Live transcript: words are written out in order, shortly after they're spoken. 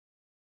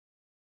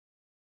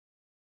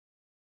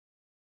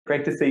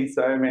great to see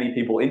so many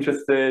people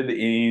interested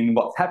in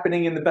what's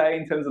happening in the bay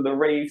in terms of the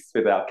reefs,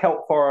 with our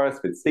kelp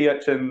forest, with sea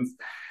urchins.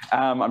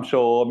 I'm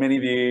sure many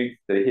of you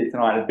that are here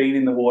tonight have been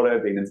in the water,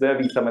 been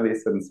observing some of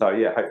this, and so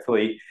yeah,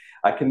 hopefully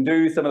I can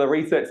do some of the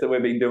research that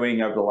we've been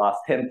doing over the last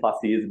 10 plus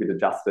years a bit of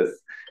justice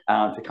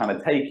to kind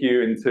of take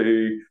you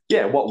into,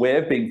 yeah, what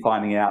we've been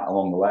finding out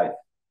along the way.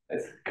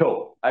 That's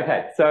cool.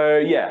 Okay, so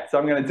yeah, so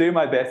I'm going to do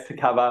my best to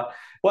cover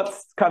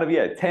what's kind of,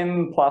 yeah,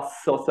 10 plus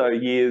or so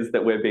years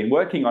that we've been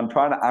working on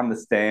trying to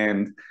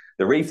understand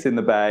the reefs in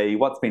the bay,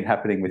 what's been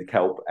happening with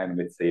kelp and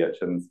with sea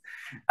urchins.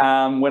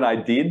 When I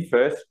did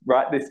first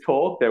write this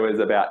talk, there was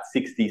about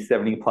 60,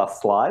 70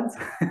 plus slides.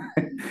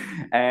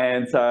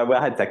 And so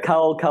I had to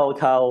cull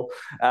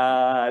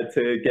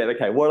to get,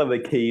 okay, what are the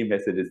key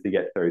messages to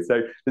get through?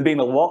 So there's been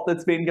a lot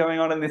that's been going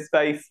on in this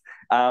space.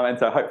 And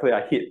so hopefully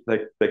I hit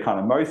the kind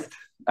of most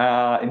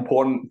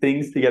important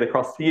things to get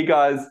across to you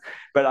guys.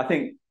 But I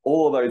think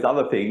all of those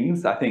other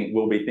things, I think,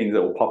 will be things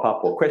that will pop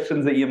up or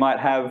questions that you might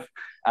have.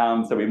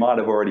 So we might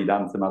have already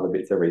done some other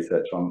bits of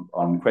research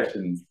on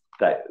questions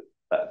that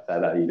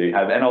you do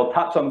have. And I'll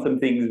touch on some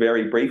things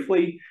very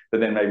briefly, but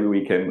then maybe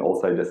we can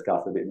also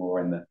discuss a bit more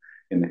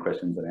in the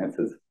questions and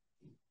answers.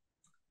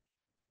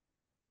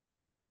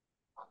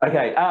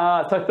 Okay,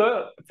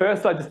 so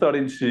first I just thought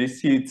I'd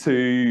introduce you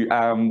to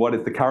what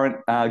is the current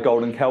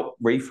Golden Kelp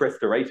Reef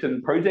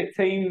Restoration Project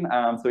team.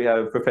 So we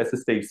have Professor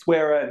Steve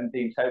Swearer and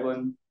Dean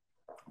Chamberlain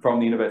from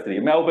the University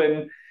of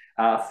Melbourne,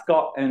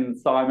 Scott and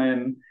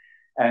Simon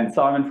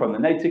from the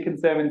Nature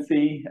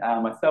Conservancy,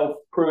 myself,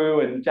 Prue,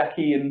 and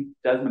Jackie and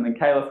Jasmine and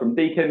Kayla from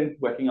Deakin,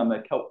 working on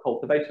the kelp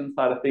cultivation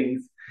side of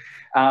things.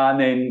 And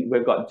then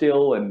we've got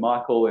Jill and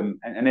Michael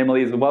and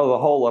Emily, as well as a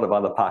whole lot of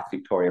other Park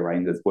Victoria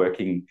rangers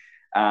working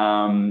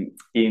in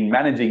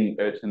managing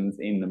urchins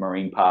in the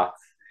marine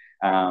parks.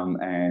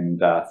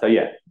 So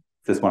yeah,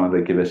 just wanted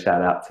to give a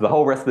shout out to the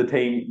whole rest of the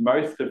team,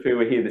 most of who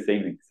are here this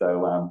evening.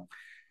 So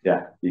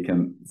yeah, you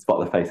can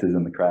spot the faces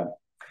in the crowd.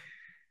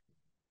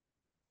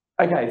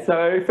 Okay,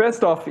 so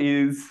first off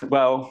is,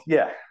 well,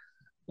 yeah,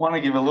 want to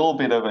give a little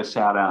bit of a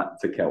shout out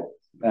to kelp,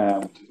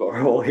 which is what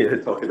we're all here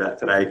to talk about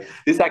today.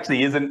 This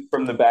actually isn't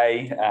from the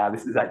bay.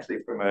 This is actually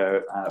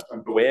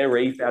from Beware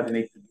Reef out in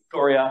Eastern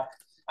Victoria.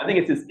 I think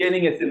it's just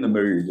getting us in the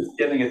mood, just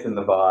getting us in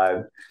the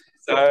vibe.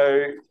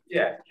 So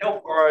yeah,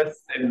 kelp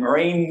forests and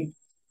marine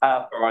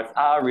forests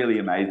are really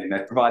amazing.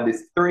 They provide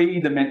this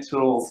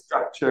three-dimensional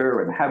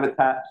structure and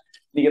habitat.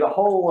 You get a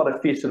whole lot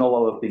of fish and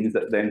all other things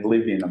that then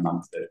live in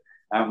amongst it.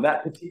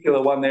 That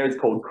particular one there is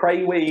called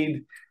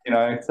crayweed. You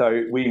know,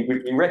 so we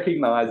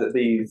recognise that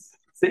these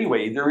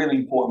seaweeds are really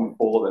important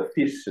for the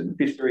fish and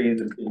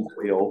fisheries and things that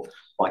we all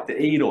like to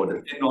eat or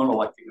depend on or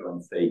like to go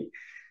and see.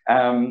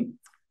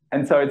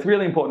 And so it's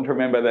really important to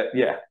remember that,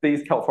 yeah,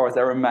 these kelp forests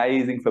are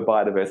amazing for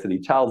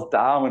biodiversity. Charles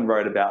Darwin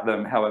wrote about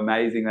them, how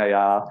amazing they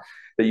are,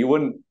 that you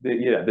wouldn't,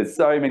 you know, there's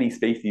so many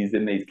species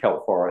in these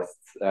kelp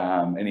forests,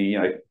 and he, you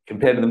know,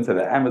 compared them to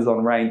the Amazon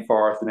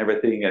rainforest and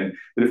everything. And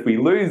that if we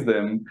lose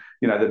them,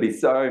 you know, there'd be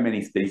so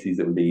many species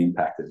that would be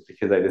impacted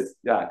because they just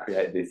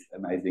create this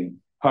amazing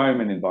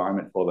home and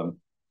environment for them.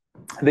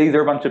 These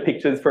are a bunch of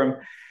pictures from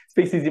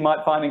species you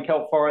might find in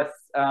kelp forests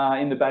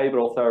in the bay, but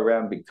also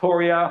around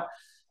Victoria.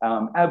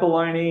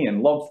 Abalone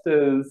and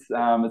lobsters,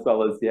 as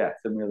well as, yeah,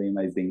 some really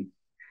amazing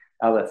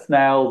other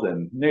snails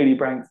and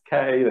nudibranchs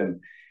cave,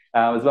 and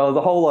as well as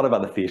a whole lot of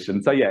other fish.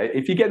 And so, yeah,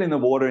 if you get in the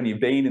water and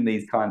you've been in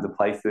these kinds of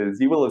places,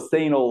 you will have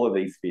seen all of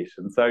these fish.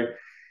 And so,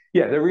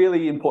 yeah, they're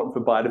really important for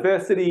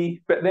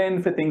biodiversity, but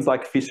then for things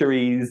like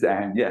fisheries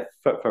and, yeah,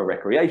 for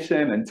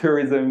recreation and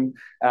tourism,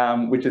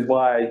 which is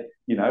why,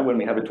 you know, when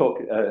we have a talk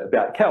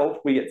about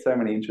kelp, we get so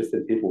many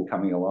interested people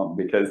coming along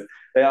because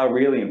they are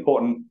really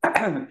important.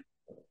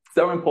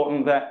 So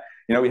important that,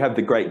 you know, we have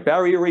the Great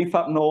Barrier Reef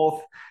up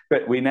north,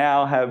 but we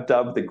now have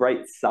dubbed the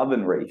Great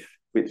Southern Reef,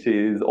 which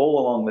is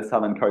all along the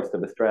southern coast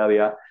of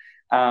Australia,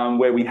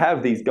 where we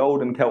have these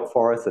golden kelp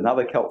forests and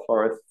other kelp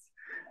forests.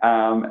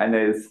 And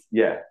there's,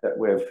 yeah, that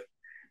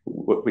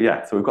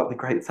so we've got the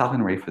Great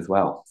Southern Reef as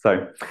well.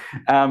 So,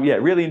 yeah,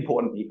 really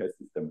important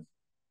ecosystem.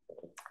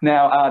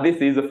 Now, this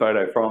is a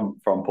photo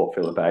from Port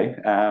Phillip Bay.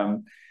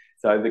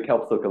 So the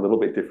kelps look a little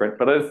bit different,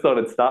 but I just thought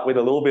I'd start with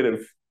a little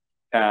bit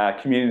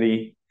of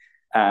community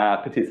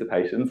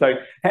participation. So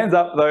hands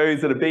up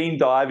those that have been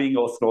diving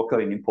or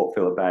snorkeling in Port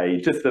Phillip Bay,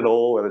 just at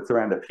all, whether it's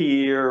around a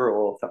pier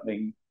or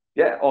something.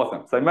 Yeah,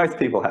 awesome. So most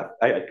people have.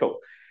 Okay, cool.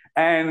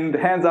 And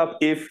hands up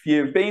if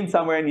you've been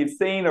somewhere and you've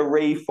seen a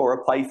reef or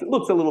a place that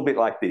looks a little bit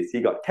like this.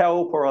 You've got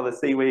kelp or other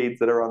seaweeds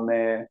that are on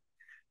there.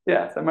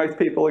 Yeah, so most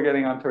people are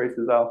getting onto reefs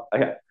as well.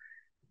 Okay,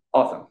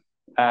 awesome.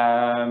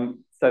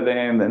 So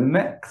then the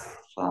next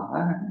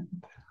slide.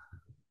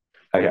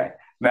 Okay.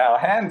 Now,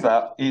 hands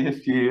up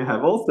if you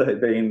have also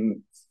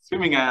been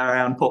swimming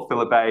around Port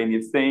Phillip Bay and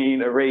you've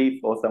seen a reef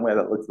or somewhere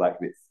that looks like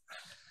this.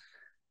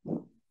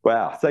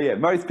 Wow. So, yeah,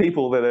 most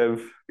people that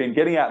have been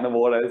getting out in the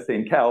water,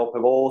 seen kelp,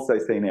 have also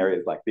seen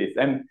areas like this.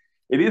 And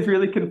it is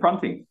really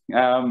confronting. You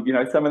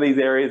know, some of these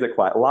areas are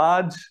quite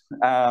large,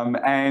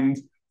 and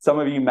some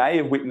of you may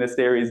have witnessed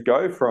areas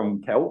go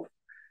from kelp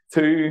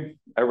to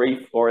a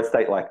reef or a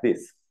state like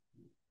this.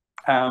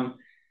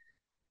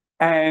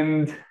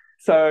 And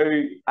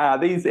so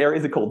these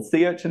areas are called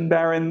sea urchin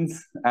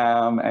barrens,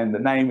 and the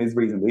name is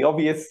reasonably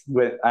obvious.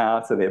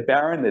 So they're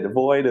barren, they're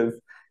devoid of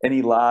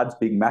any large,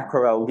 big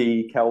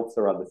macroalgae, kelps,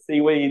 or other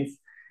seaweeds,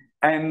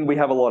 and we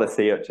have a lot of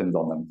sea urchins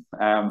on them.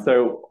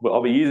 So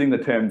I'll be using the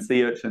term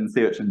sea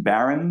urchin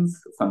barrens,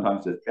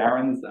 sometimes just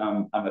barrens,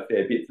 a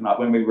fair bit tonight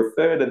when we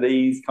refer to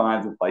these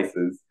kinds of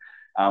places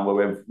where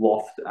we've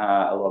lost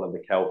a lot of the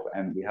kelp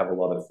and we have a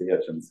lot of sea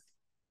urchins.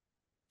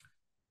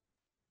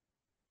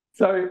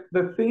 So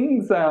the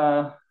things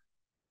sorry,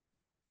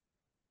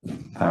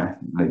 I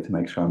need to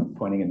make sure I'm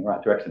pointing in the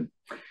right direction.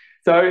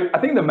 So I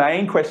think the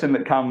main question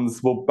that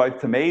comes, well, both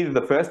to me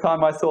the first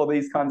time I saw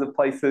these kinds of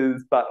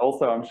places, but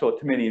also I'm sure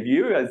to many of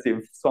you as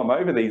you've swum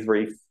over these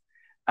reefs,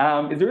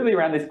 is really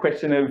around this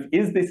question of,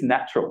 is this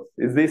natural?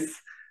 Is this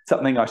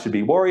something I should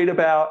be worried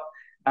about?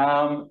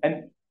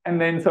 And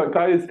then so it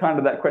goes kind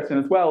of that question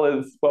as well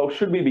as, well,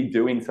 should we be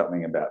doing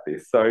something about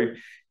this? So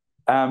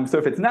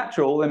if it's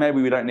natural, then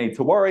maybe we don't need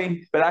to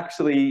worry. But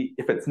actually,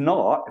 if it's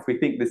not, if we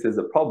think this is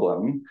a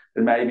problem,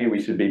 then maybe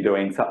we should be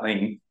doing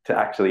something to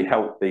actually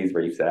help these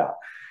reefs out.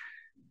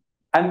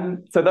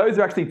 And so those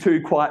are actually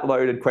two quite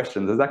loaded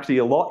questions. There's actually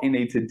a lot you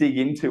need to dig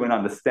into and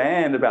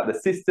understand about the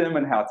system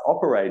and how it's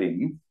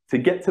operating to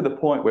get to the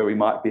point where we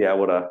might be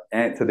able to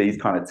answer these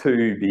kind of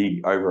two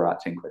big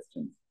overarching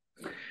questions.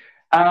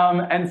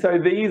 And so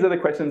these are the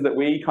questions that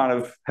we kind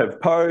of have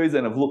posed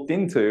and have looked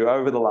into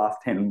over the last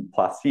 10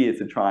 plus years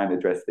to try and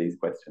address these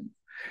questions.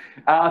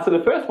 So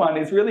the first one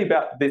is really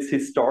about this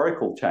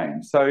historical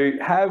change. So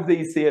have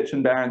these sea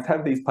urchin barrens,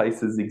 have these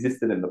places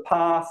existed in the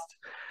past?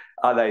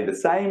 Are they the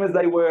same as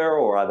they were,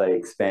 or are they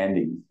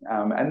expanding?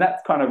 And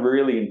that's kind of a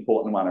really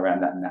important one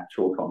around that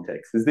natural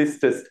context. Is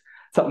this just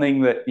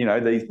something that, you know,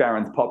 these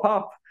barrens pop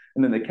up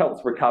and then the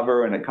kelps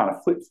recover and it kind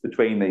of flips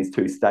between these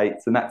two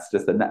states, and that's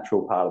just a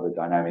natural part of the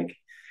dynamic?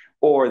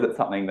 Or is it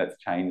something that's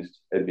changed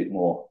a bit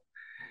more?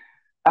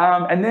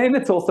 And then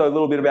it's also a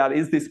little bit about,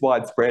 is this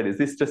widespread? Is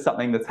this just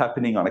something that's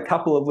happening on a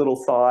couple of little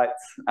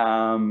sites?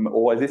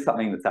 Or is this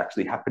something that's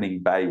actually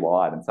happening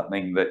bay-wide and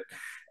something that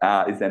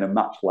is then a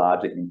much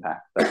larger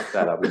impact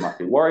that we might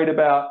be worried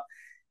about?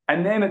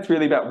 And then it's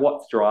really about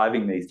what's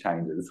driving these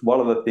changes.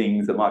 What are the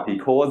things that might be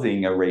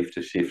causing a reef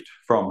to shift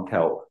from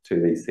kelp to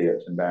these sea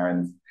urchin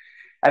barrens?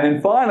 And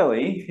then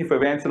finally, if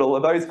we've answered all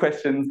of those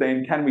questions,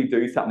 then can we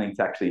do something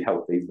to actually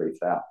help these reefs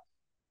out?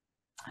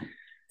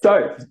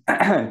 So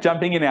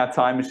jumping in our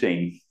time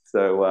machine.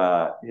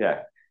 So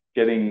yeah,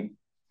 getting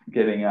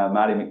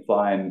Marty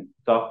McFly and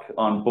Doc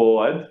on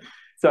board.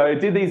 So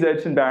did these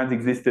urchin barrens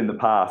exist in the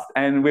past?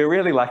 And we're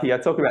really lucky. I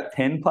talk about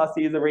 10 plus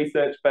years of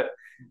research, but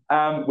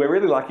we're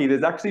really lucky.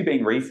 There's actually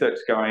been research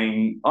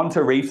going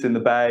onto reefs in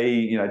the bay,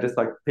 you know, just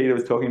like Peter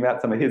was talking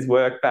about some of his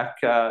work back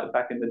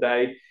in the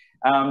day.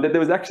 That there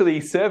was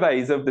actually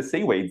surveys of the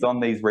seaweeds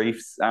on these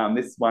reefs,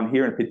 this one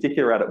here in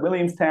particular out at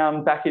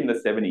Williamstown back in the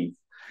 70s.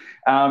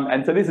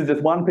 And so this is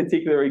just one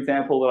particular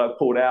example that I've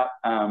pulled out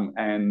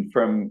and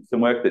from some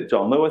work that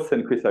John Lewis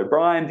and Chris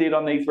O'Brien did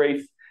on these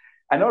reefs.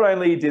 And not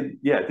only did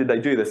they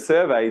do the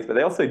surveys, but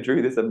they also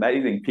drew this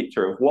amazing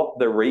picture of what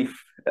the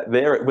reef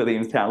there at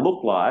Williamstown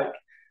looked like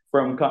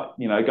from,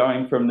 you know,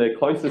 going from the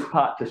closest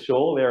part to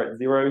shore there at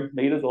 0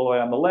 meters all the way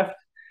on the left,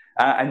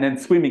 and then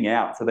swimming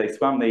out. So they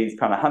swam these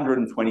kind of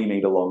 120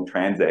 meter long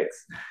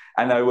transects,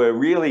 and they were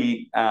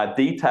really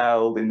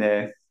detailed in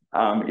their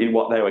in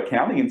what they were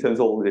counting in terms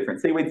of all the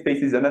different seaweed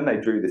species. And then they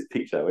drew this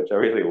picture, which I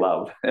really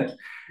loved.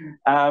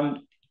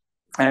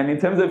 And in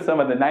terms of some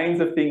of the names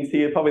of things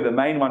here, probably the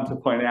main one to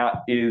point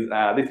out is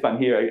this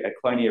one here,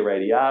 Aclonia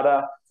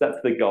radiata. So that's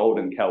the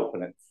golden kelp,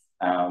 and it's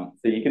so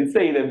you can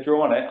see they've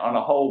drawn it on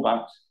a whole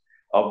bunch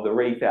of the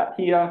reef out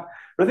here.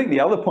 But I think the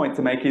other point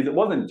to make is it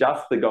wasn't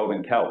just the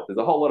golden kelp. There's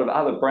a whole lot of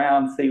other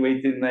brown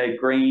seaweeds in there,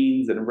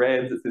 greens and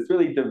reds. It's this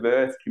really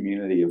diverse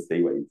community of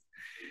seaweeds.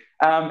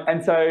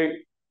 And so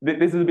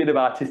this is a bit of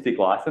artistic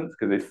license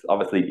because this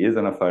obviously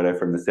isn't a photo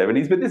from the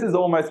 70s, but this is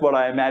almost what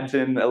I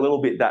imagine a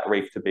little bit that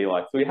reef to be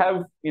like. So we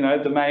have, you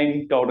know, the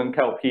main golden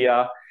kelp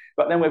here,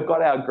 but then we've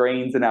got our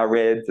greens and our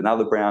reds and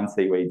other brown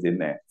seaweeds in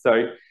there.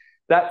 So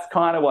that's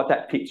kind of what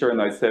that picture and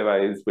those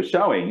surveys were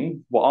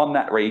showing were on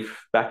that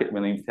reef back at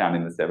Williamstown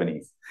in the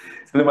 70s.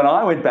 So then when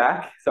I went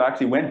back, so I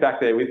actually went back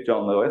there with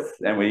John Lewis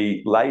and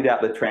we laid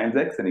out the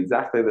transects in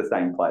exactly the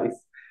same place.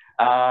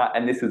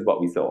 And this is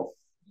what we saw.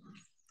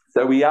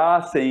 So we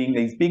are seeing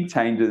these big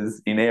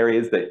changes in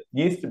areas that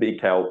used to be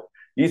kelp,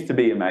 used to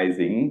be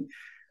amazing,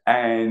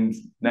 and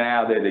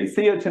now they're these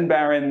sea urchin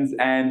barrens,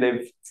 and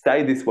they've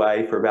stayed this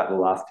way for about the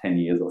last 10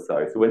 years or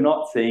so. So we're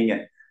not seeing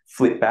it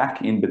flip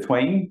back in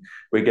between.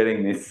 We're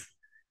getting this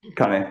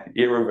kind of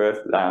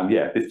irreversible,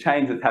 this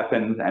change that's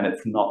happened, and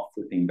it's not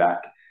flipping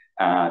back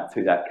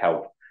to that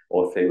kelp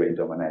or seaweed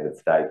dominated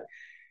state.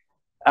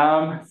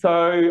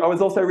 So I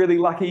was also really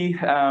lucky.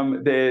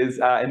 There's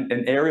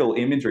an aerial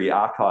imagery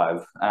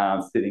archive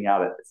sitting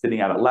out at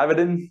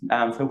Laverton.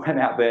 So I went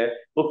out there,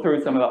 looked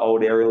through some of the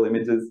old aerial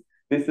images.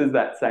 This is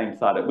that same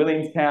site at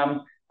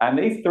Williamstown. And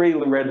these three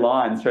red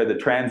lines show the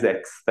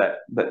transects that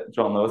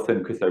John Lewis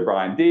and Chris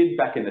O'Brien did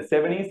back in the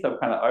 70s. So I've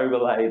kind of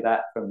overlaid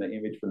that from the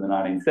image from the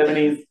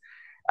 1970s.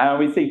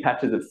 We see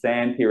patches of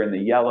sand here in the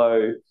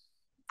yellow.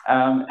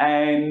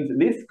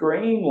 And this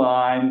green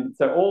line,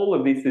 so all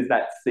of this is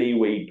that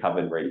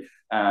seaweed-covered reef.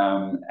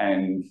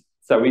 And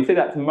so we see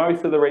that's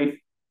most of the reef.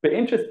 But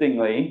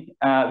interestingly,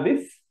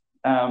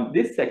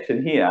 this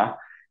section here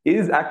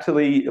is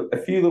actually a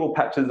few little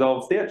patches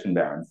of sea urchin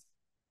barrens.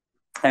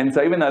 And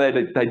so even though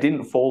they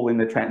didn't fall in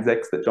the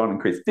transects that John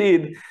and Chris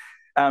did,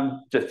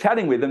 just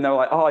chatting with them, they were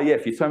like, oh yeah,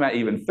 if you swim out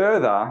even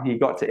further, you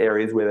got to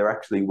areas where there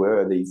actually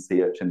were these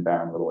sea urchin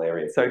barren little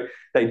areas. So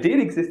they did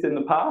exist in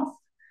the past,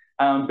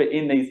 but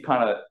in these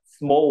kind of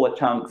smaller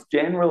chunks,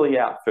 generally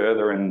out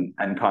further and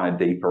kind of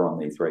deeper on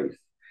these reefs.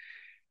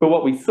 But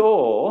what we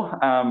saw,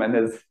 and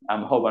there's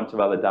a whole bunch of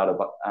other data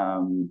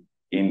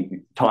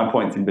in time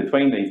points in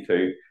between these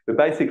two, but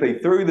basically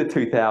through the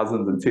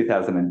 2000s and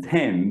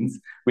 2010s,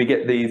 we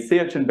get these sea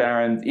urchin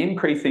barrens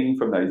increasing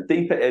from those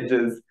deeper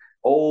edges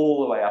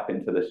all the way up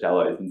into the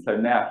shallows. And so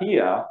now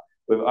here,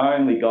 we've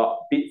only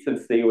got bits of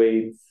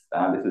seaweeds.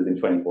 This was in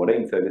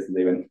 2014, so this is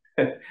even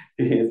a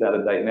few years out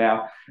of date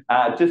now,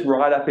 just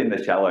right up in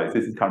the shallows.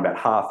 This is kind of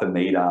about half a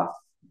metre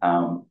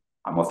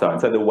or so. And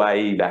so the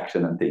wave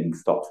action and things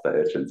stops the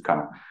urchins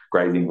kind of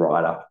grazing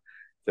right up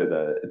to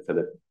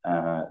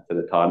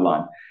the tide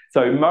line.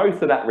 So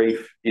most of that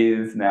reef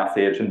is now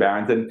sea urchin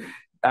barrens.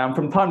 And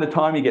from time to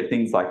time, you get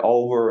things like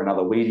ulva and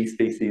other weedy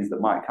species that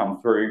might come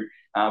through.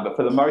 But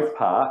for the most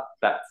part,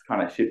 that's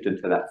kind of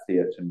shifted to that sea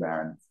urchin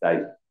barren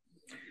state.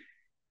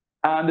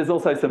 There's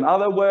also some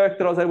other work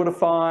that I was able to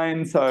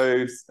find.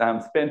 So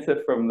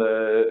Spencer from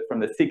the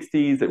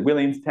 60s at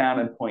Williamstown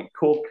and Point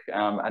Cook,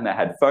 and they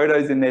had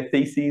photos in their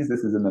theses.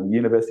 This is in the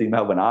University of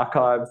Melbourne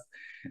archives.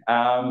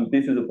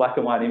 This is a black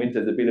and white image.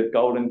 There's a bit of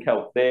golden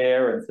kelp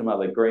there and some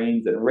other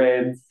greens and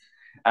reds.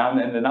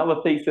 And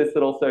another thesis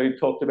that also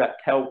talked about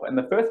kelp. And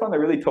the first one that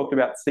really talked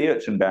about sea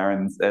urchin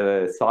barrens at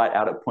a site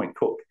out at Point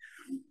Cook.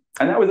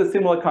 And that was a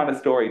similar kind of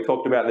story.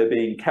 Talked about there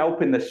being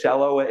kelp in the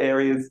shallower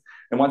areas.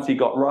 And once you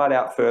got right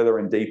out further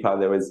and deeper,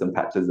 there was some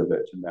patches of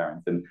urchin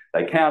barrens. And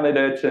they counted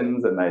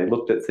urchins and they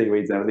looked at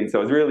seaweeds and everything. So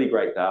it was really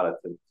great data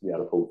to be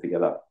able to pull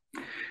together.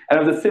 And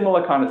it was a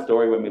similar kind of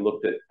story when we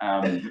looked at,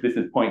 this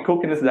is Point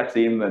Cook, and this is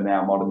actually in the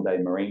now modern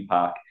day marine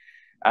park,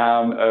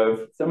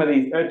 of some of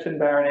these urchin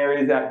barren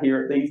areas out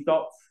here at these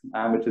dots,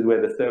 which is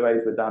where the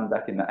surveys were done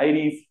back in the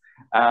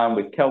 80s,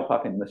 with kelp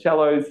up in the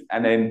shallows,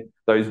 and then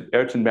those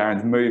urchin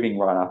barrens moving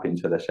right up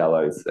into the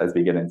shallows as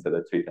we get into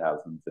the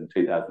 2000s and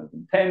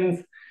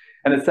 2010s.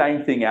 And the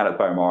same thing out at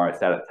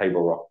Beaumaris, out at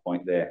Table Rock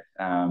Point there,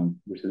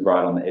 which is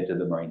right on the edge of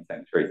the marine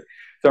sanctuary.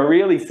 So a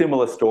really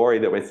similar story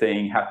that we're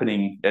seeing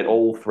happening at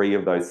all three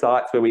of those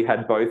sites, where we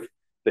had both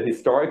the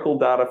historical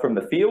data from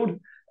the field,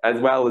 as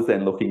well as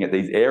then looking at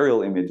these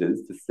aerial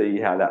images to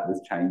see how that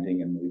was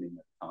changing and moving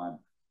at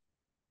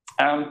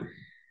the time.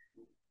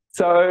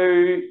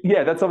 So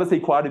yeah, that's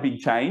obviously quite a big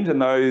change,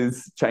 and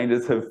those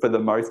changes have, for the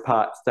most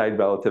part, stayed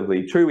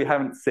relatively true. We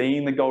haven't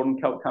seen the golden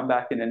kelp come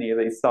back in any of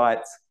these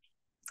sites.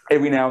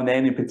 Every now and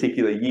then, in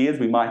particular years,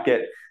 we might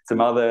get some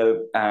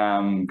other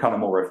kind of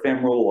more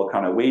ephemeral or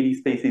kind of weedy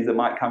species that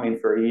might come in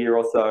for a year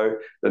or so,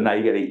 then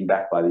they get eaten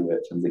back by the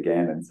urchins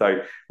again. And so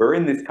we're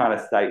in this kind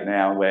of state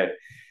now where,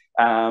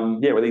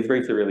 where these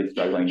reefs are really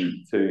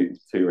struggling to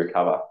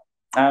recover.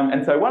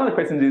 And so one of the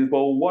questions is,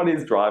 well, what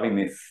is driving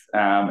this?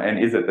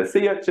 And is it the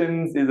sea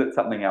urchins? Is it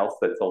something else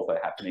that's also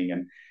happening?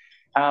 And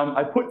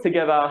I put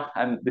together,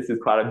 and this is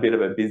quite a bit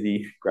of a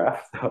busy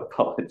graph, so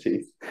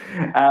apologies.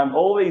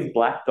 All these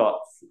black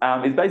dots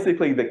is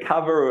basically the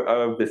cover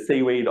of the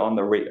seaweed on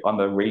the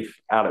reef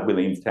out at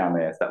Williamstown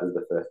there. So that was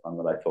the first one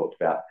that I talked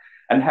about,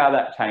 and how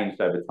that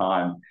changed over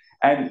time.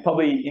 And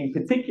probably in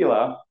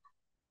particular,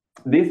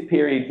 this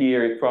period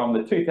here from the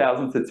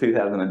 2000s to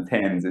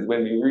 2010s is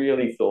when we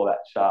really saw that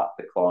sharp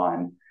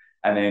decline.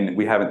 And then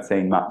we haven't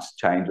seen much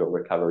change or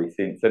recovery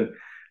since. And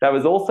that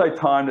was also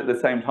timed at the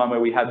same time where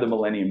we had the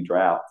millennium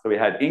drought. So we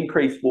had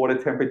increased water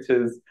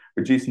temperatures,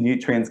 reduced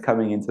nutrients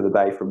coming into the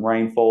bay from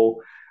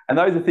rainfall. And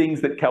those are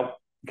things that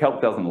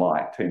kelp doesn't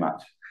like too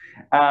much.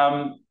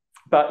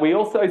 But we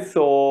also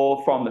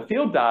saw from the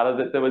field data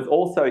that there was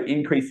also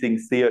increasing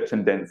sea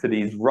urchin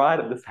densities right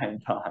at the same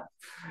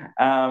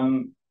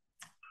time.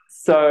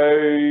 So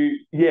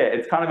yeah,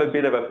 it's kind of a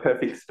bit of a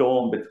perfect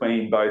storm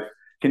between both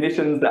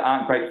conditions that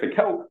aren't great for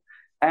kelp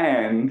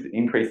and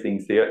increasing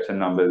sea urchin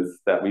numbers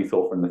that we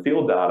saw from the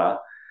field data,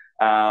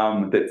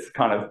 that's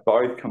kind of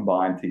both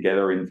combined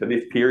together into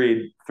this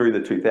period through the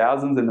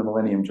 2000s and the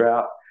millennium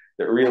drought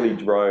that really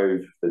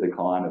drove the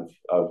decline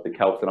of the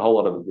kelps and a whole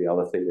lot of the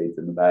other seaweeds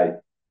in the bay.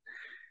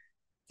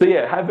 So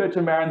yeah, have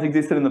urchin barrens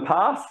existed in the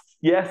past?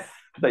 Yes,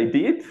 they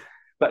did,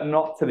 but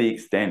not to the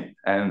extent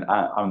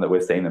that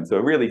we've seen them. So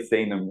we've really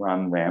seen them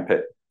run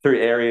rampant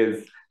through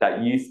areas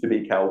that used to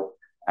be kelp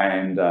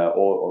and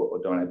or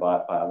dominated by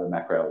other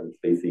macroalgae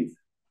species.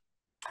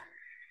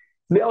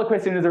 The other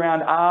question is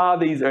around, are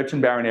these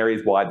urchin barren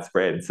areas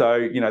widespread?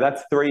 So,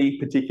 that's 3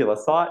 particular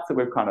sites that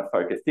we've kind of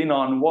focused in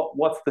on.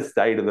 What's the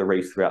state of the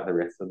reefs throughout the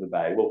rest of the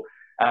bay? Well,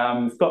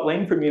 Scott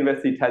Ling from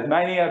University of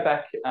Tasmania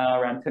back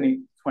around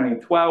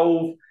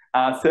 2012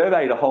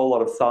 surveyed a whole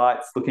lot of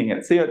sites looking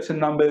at sea urchin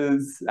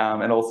numbers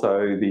and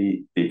also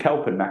the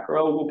kelp and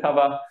mackerel we'll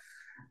cover.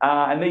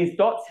 And these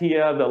dots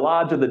here, the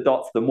larger the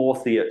dots, the more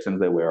sea urchins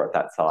there were at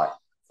that site.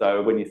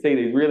 So when you see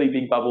these really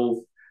big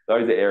bubbles,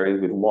 those are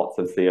areas with lots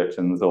of sea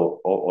urchins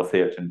or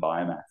sea urchin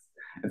biomass.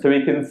 And so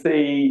we can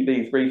see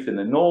these reefs in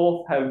the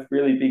north have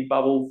really big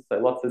bubbles, so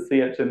lots of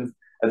sea urchins,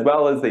 as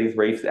well as these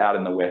reefs out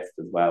in the west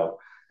as well.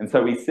 And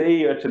so we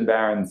see urchin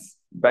barrens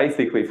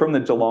basically from the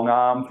Geelong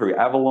Arm through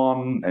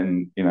Avalon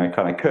and,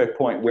 kind of Kirk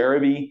Point,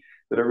 Werribee,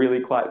 that are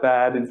really quite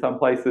bad in some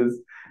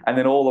places. And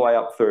then all the way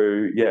up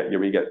through,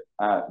 we get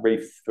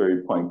reefs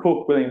through Point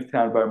Cook,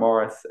 Williamstown,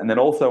 Beaumaris, and then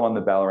also on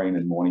the Ballerine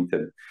and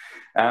Mornington.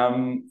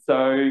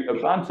 So a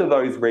bunch of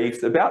those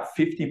reefs, about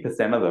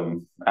 50% of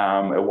them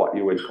are what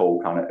you would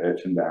call kind of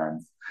urchin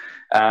barrens.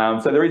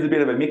 So there is a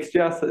bit of a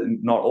mixture. So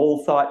not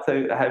all sites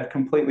have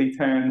completely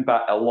turned,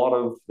 but a lot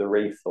of the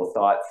reefs or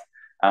sites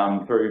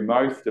through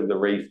most of the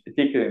reefs,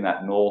 particularly in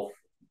that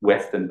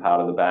northwestern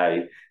part of the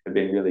bay, have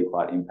been really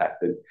quite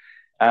impacted.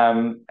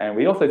 And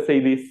we also see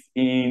this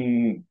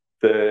in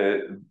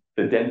the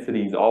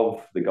densities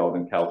of the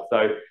golden kelp.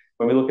 So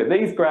when we look at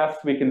these graphs,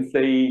 we can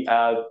see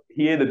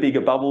here the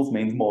bigger bubbles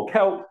means more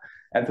kelp.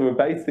 And so we've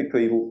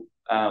basically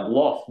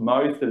lost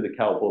most of the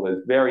kelp, or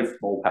there's very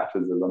small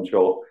patches, as I'm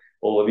sure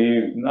all of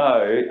you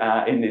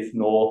know, in this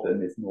north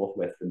and this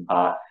northwestern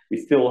part. We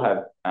still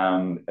have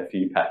a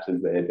few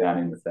patches there down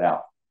in the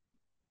south.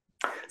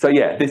 So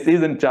yeah, this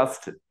isn't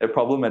just a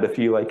problem at a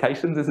few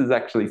locations. This is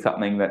actually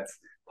something that's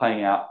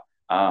playing out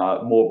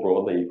more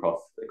broadly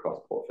across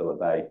Port Phillip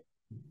Bay.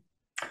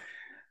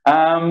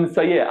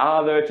 So yeah,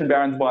 are the urchin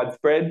barrens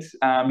widespread?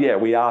 Yeah,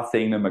 we are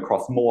seeing them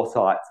across more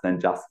sites than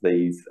just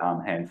these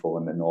handful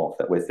in the north.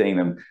 That we're seeing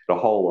them at a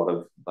whole lot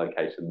of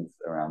locations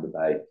around the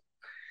bay.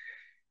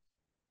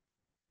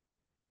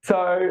 So,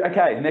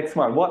 okay, next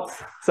one.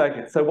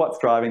 So what's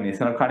driving this?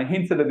 And I've kind of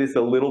hinted at this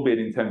a little bit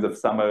in terms of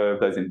some of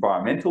those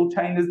environmental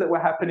changes that were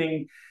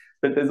happening.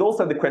 But there's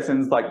also the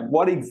questions like,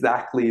 what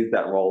exactly is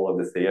that role of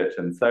the sea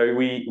urchin? So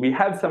we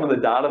have some of the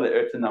data that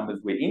urchin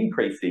numbers were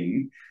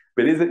increasing,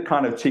 but is it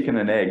kind of chicken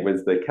and egg?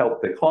 Was the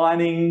kelp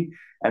declining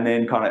and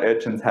then kind of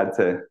urchins had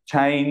to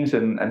change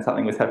and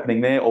something was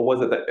happening there? Or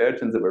was it the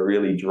urchins that were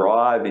really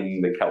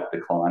driving the kelp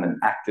decline and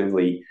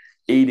actively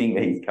eating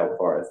these kelp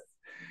forests?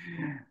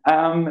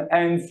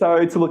 And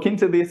so to look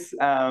into this,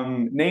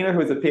 Nina, who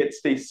was a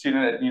PhD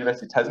student at the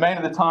University of Tasmania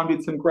at the time,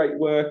 did some great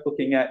work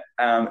looking at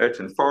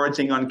urchin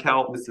foraging on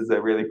kelp. This is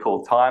a really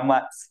cool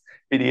time-lapse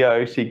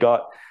video she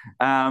got,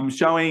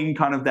 showing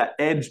kind of that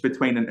edge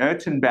between an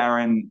urchin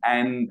barren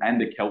and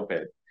a kelp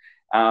bed.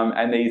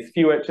 And these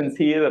few urchins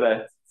here that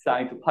are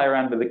starting to play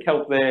around with the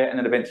kelp there and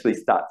then eventually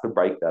start to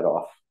break that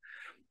off.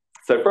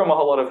 So from a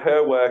whole lot of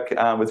her work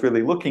was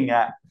really looking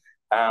at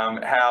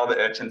how the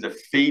urchins are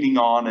feeding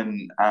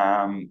on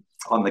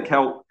the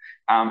kelp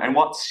and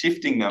what's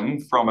shifting them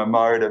from a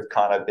mode of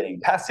kind of being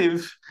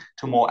passive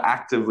to more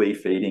actively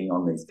feeding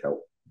on these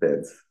kelp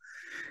beds.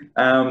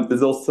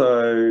 There's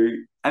also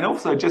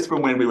just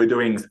from when we were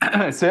doing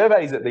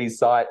surveys at these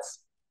sites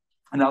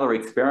and other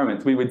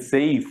experiments, we would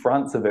see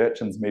fronts of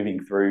urchins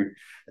moving through,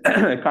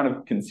 kind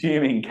of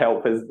consuming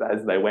kelp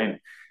as they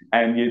went.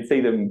 And you'd see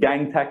them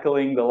gang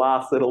tackling the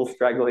last little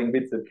straggling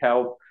bits of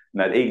kelp,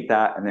 and they'd eat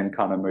that and then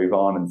kind of move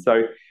on. And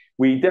so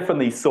we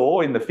definitely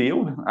saw in the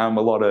field a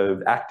lot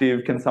of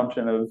active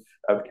consumption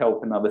of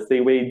kelp and other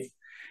seaweeds.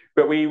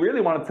 But we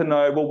really wanted to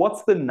know, well,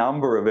 what's the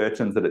number of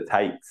urchins that it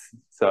takes?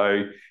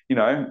 So,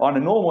 on a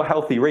normal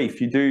healthy reef,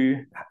 you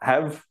do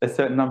have a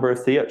certain number of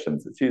sea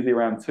urchins. It's usually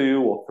around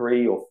 2 or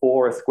 3 or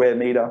 4 a square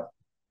metre.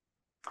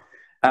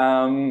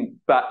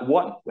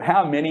 But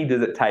how many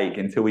does it take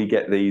until we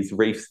get these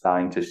reefs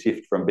starting to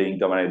shift from being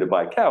dominated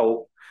by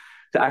kelp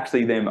to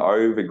actually them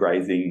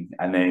overgrazing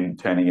and then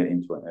turning it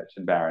into an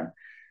urchin barren?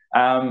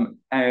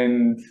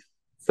 And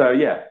so,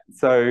 yeah, as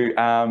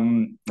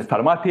part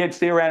of my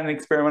PhD, I ran an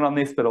experiment on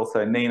this, but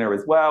also Nina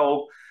as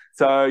well.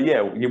 So,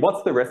 yeah,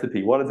 what's the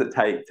recipe? What does it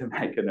take to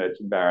make an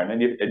urchin barren?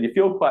 And you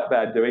feel quite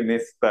bad doing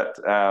this, but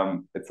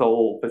it's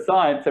all for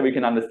science, so we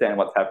can understand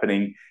what's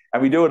happening.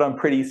 And we do it on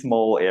pretty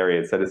small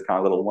areas, so just kind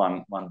of little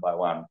one by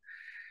one.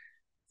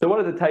 So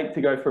what does it take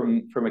to go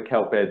from a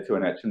kelp bed to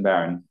an urchin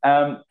barren?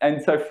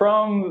 And so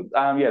from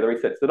the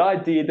research that I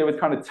did, there was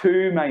kind of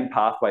 2 main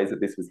pathways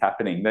that this was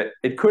happening. That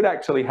it could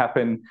actually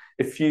happen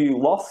if you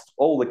lost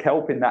all the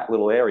kelp in that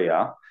little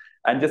area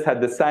and just had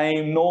the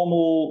same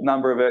normal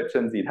number of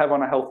urchins you'd have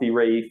on a healthy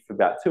reef,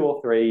 about 2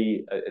 or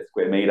 3 a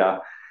square metre.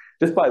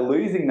 Just by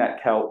losing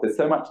that kelp, there's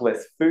so much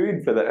less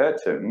food for the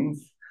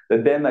urchins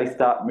that then they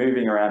start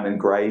moving around and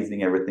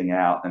grazing everything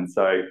out. And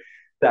so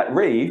that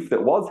reef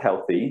that was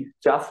healthy,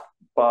 just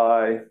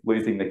by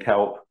losing the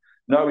kelp,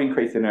 no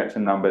increase in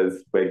urchin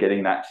numbers, we're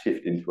getting that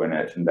shift into an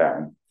urchin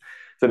barren.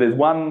 So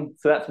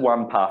that's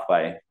one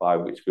pathway by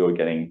which we were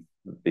getting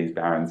these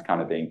barrens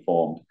kind of being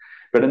formed.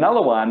 But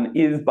another one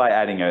is by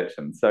adding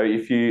urchins. So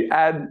if you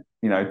add,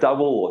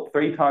 double or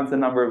 3 times the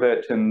number of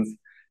urchins,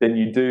 then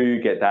you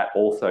do get that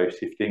also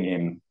shifting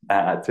in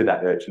to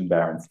that urchin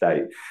barren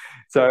state.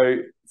 So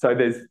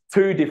there's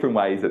 2 different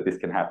ways that this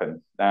can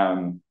happen.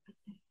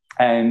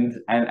 And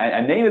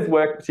Nina's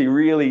work, she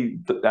really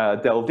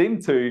delved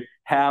into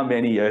how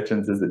many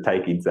urchins does it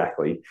take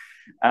exactly.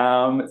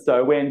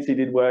 So when she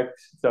did work,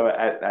 so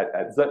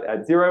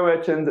at 0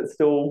 urchins, it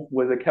still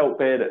was a kelp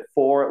bed. At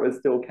 4, it was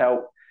still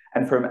kelp.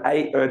 And from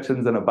 8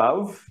 urchins and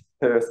above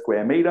per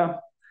square metre,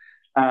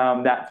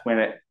 that's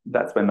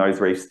when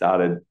those reefs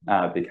started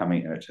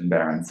becoming urchin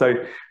barren. So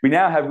we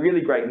now have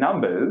really great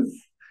numbers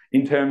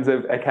in terms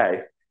of,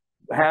 okay,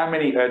 how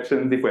many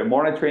urchins, if we're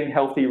monitoring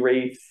healthy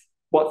reefs,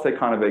 what's a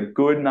kind of a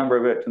good number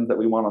of urchins that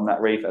we want on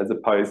that reef, as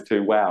opposed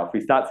to, wow, if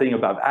we start seeing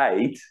above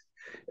 8,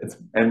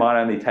 it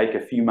might only take a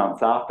few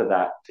months after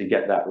that to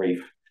get that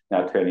reef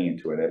now turning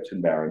into an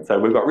urchin barren. So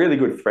we've got really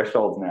good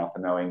thresholds now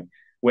for knowing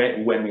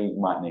when we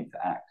might need to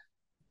act.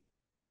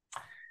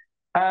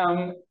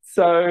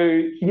 So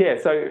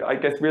I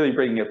guess really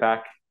bringing it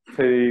back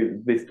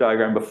to this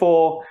diagram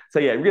before. So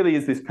yeah, it really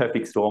is this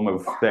perfect storm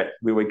of that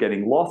we were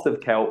getting loss of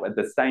kelp at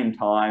the same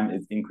time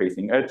as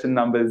increasing urchin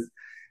numbers,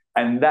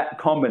 and that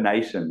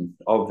combination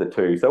of the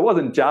 2. So it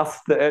wasn't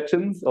just the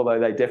urchins, although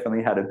they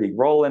definitely had a big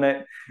role in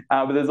it,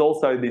 but there's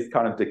also this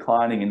kind of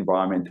declining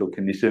environmental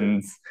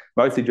conditions,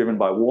 mostly driven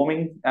by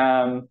warming,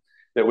 that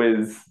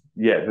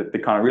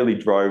kind of really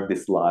drove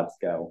this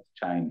large-scale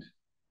change.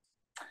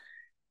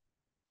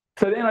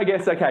 So then I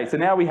guess, okay, so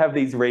now we have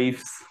these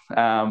reefs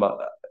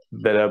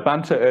that are a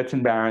bunch of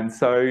urchin barrens.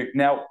 So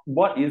now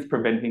what is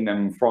preventing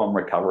them from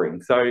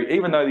recovering? So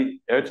even though the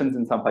urchins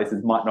in some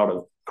places might not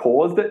have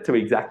caused it to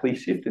exactly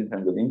shift in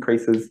terms of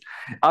increases,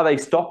 are they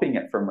stopping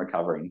it from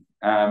recovering?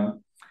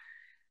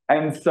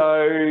 And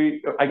so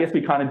I guess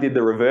we kind of did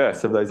the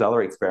reverse of those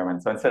other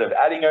experiments. So instead of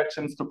adding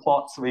urchins to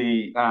plots,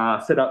 we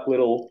set up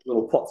little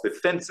plots with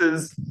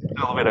fences, a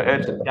little bit of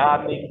urchin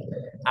gardening,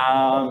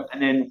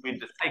 and then we'd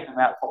just take them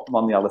out, pop them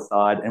on the other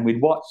side, and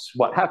we'd watch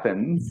what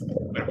happens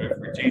when we've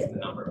reduced the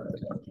number of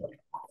urchins.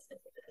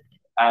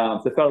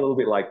 So it felt a little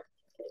bit like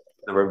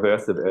the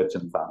reverse of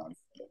urchin farmers.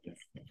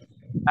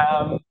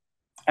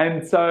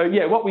 And so,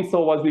 yeah, what we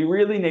saw was we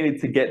really needed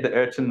to get the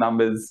urchin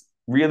numbers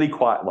really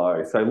quite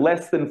low, so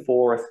less than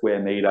 4 a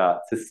square metre,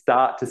 to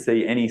start to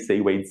see any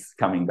seaweeds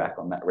coming back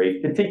on that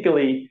reef,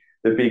 particularly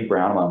the big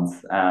brown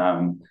ones.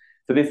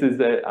 So this is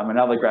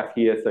another graph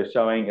here, so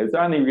showing it's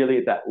only really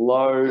at that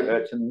low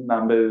urchin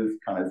numbers,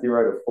 kind of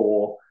 0 to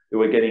 4, that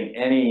we're getting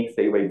any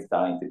seaweeds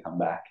starting to come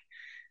back.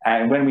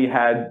 And when we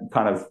had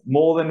kind of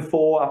more than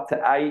 4 up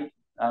to 8,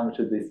 which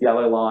is this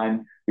yellow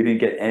line, we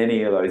didn't get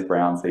any of those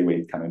brown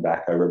seaweeds coming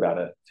back over about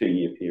a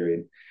 2-year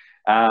period.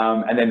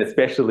 And then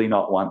especially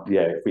not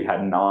if we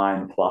had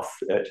 9 plus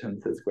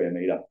urchins per square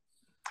metre.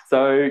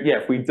 So yeah,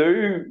 if we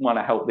do want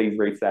to help these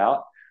reefs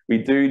out, we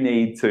do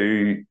need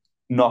to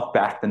knock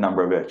back the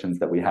number of urchins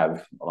that we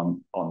have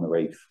on the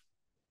reefs,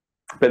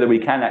 but that we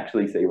can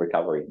actually see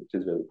recovery, which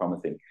is really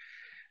promising.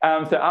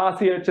 So are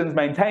sea urchins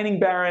maintaining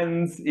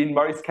barrens? In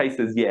most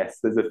cases, yes.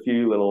 There's a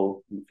few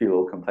little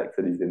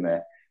complexities in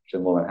there, which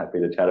I'm more than happy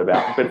to chat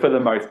about. But for the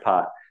most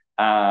part,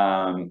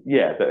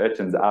 the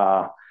urchins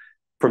are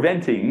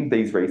preventing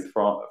these reefs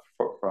from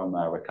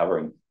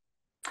recovering.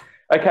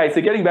 Okay,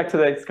 so getting back to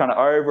this kind of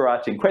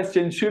overarching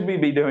question, should we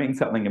be doing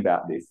something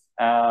about this?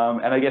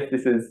 And I guess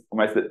this is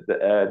almost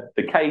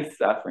the case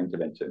for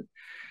intervention.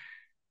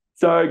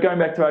 So going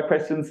back to our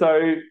question,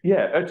 so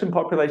yeah, urchin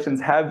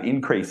populations have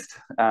increased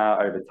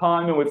over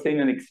time, and we've seen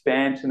an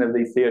expansion of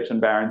these sea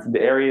urchin barrens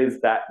into areas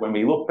that, when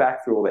we look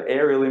back through all the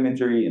aerial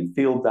imagery and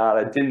field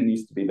data, didn't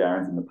used to be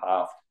barrens in the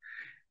past.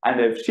 And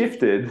they've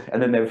shifted,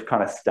 and then they've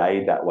kind of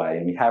stayed that way,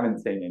 and we haven't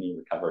seen any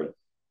recovery.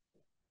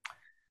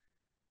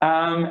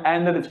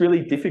 And that it's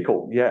really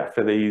difficult,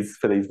 for these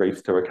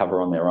reefs to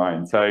recover on their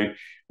own. So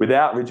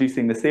without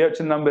reducing the sea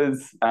urchin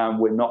numbers,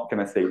 we're not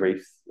going to see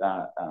reefs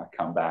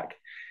come back.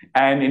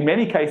 And in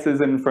many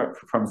cases, and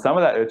from some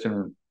of that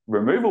urchin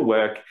removal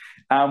work,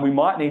 we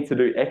might need to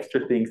do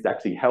extra things to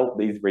actually help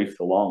these reefs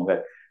along.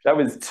 That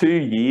was 2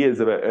 years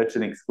of an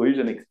urchin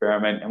exclusion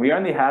experiment, and we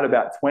only had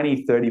about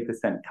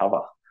 20–30%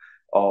 cover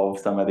of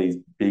some of these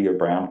bigger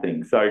brown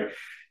things. So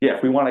yeah,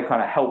 if we want to kind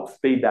of help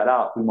speed that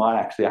up, we might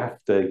actually have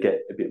to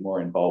get a bit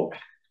more involved.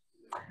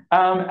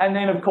 And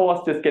then, of course,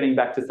 just getting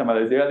back to some of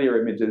those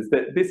earlier images,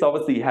 that this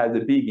obviously has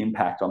a big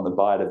impact on the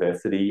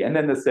biodiversity and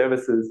then the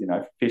services,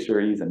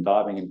 fisheries and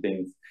diving and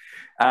things,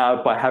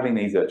 by having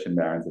these urchin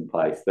barrens in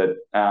place. That,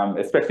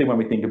 especially when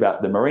we think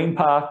about the marine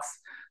parks,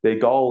 their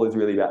goal is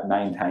really about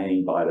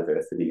maintaining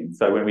biodiversity. And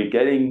so when we're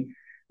getting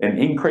an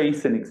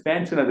increase and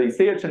expansion of these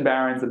sea urchin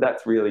barrens,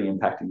 that's really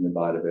impacting the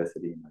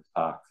biodiversity in those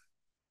parks.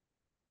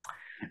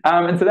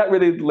 And so that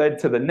really led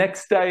to the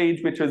next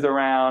stage, which was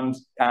around,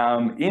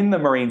 in the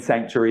marine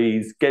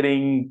sanctuaries,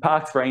 getting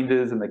parks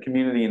rangers and the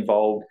community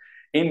involved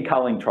in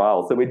culling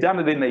trials. So we've done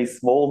it in these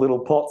small little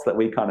pots that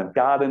we kind of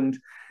gardened,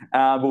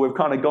 but we've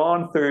kind of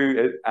gone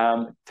through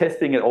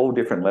testing at all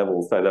different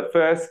levels. So the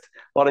first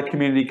lot of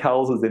community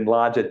culls was in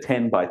larger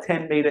 10 by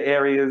 10 metre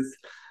areas.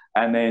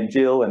 And then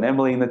Jill and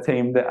Emily and the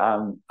team that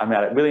I'm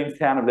out at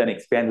Williamstown have then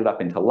expanded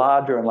up into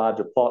larger and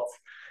larger plots.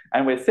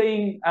 And we're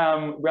seeing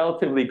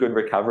relatively good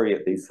recovery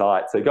at these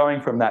sites. So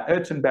going from that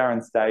urchin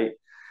barren state,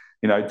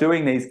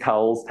 doing these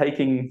culls,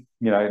 taking,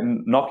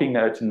 knocking the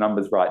urchin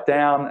numbers right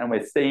down, and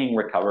we're seeing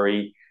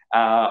recovery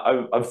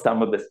of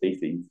some of the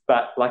species.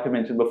 But like I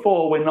mentioned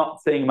before, we're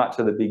not seeing much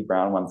of the big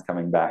brown ones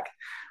coming back,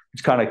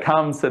 which kind of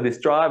comes to this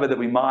driver that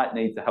we might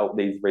need to help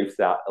these reefs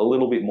out a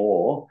little bit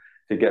more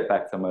to get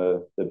back some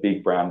of the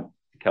big brown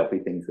kelpie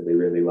things that we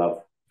really love.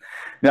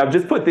 Now, I've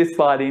just put this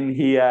slide in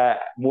here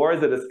more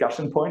as a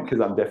discussion point because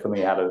I'm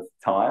definitely out of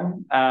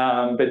time.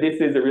 But this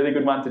is a really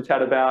good one to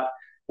chat about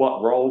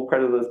what role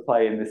predators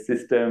play in this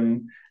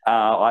system,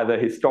 either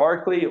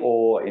historically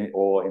or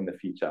in the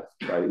future.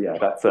 So yeah,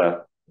 that's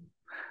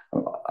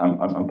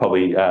I'm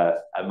probably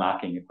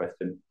marking a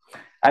question.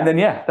 And then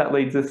yeah, that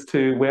leads us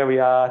to where we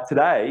are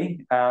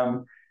today,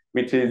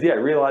 which is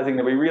realising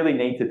that we really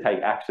need to take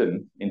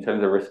action in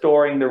terms of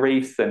restoring the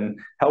reefs and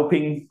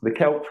helping the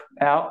kelp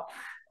out.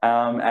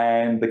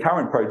 And the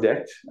current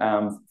project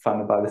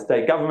funded by the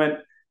state government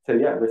to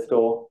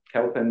restore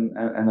kelp and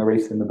the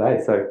reefs in the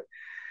bay. So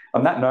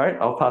on that note,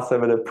 I'll pass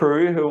over to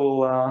Prue, who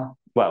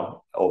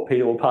will, or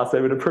Peter will pass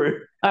over to Prue.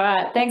 All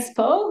right, thanks,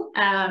 Paul.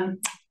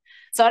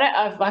 So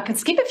I can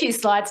skip a few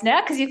slides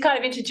now because you've kind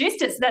of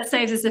introduced it, so that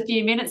saves us a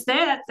few minutes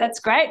there. That's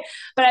great.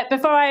 But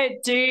before I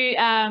do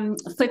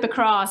flip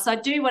across, I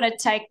do want to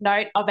take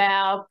note of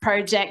our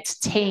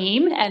project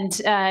team,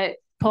 and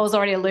Paul's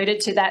already alluded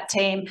to that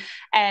team,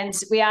 and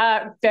we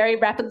are very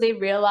rapidly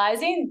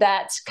realising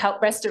that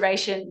kelp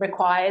restoration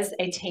requires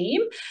a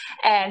team,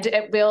 and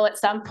it will at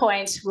some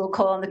point we'll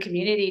call on the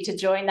community to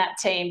join that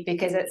team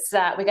because it's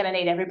we're going to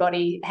need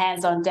everybody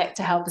hands on deck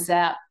to help us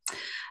out.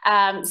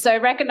 So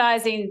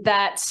recognising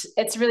that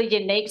it's really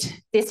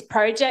unique, this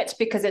project,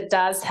 because it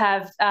does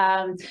have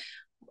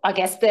I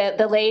guess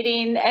the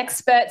leading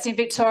experts in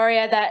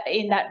Victoria that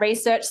in that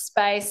research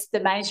space,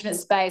 the management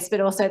space, but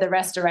also the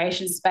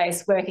restoration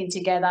space, working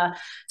together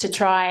to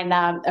try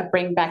and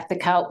bring back the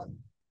kelp.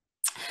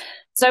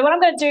 So what I'm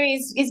going to do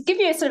is give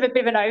you sort of a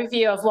bit of an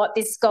overview of what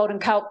this golden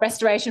kelp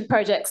restoration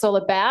project's all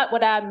about,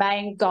 what our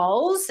main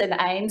goals and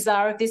aims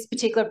are of this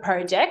particular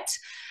project,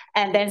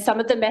 and then some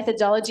of the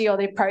methodology or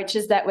the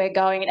approaches that we're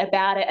going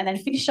about it, and then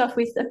finish off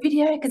with a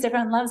video because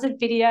everyone loves a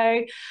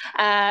video.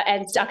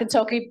 And I can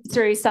talk you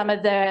through some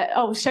of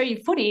I'll show you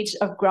footage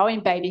of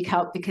growing baby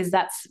kelp because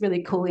that's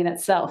really cool in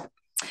itself.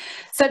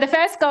 So the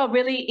first goal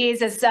really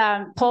is, as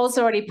Paul's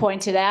already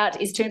pointed out,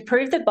 is to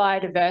improve the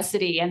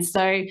biodiversity. And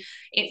so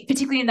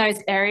particularly in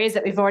those areas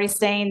that we've already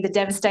seen the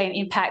devastating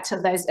impact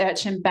of those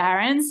urchin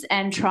barrens,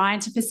 and trying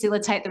to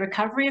facilitate the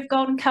recovery of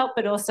golden kelp,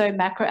 but also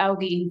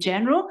macroalgae in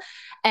general.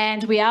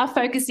 And we are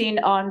focusing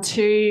on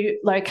 2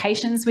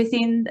 locations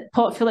within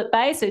Port Phillip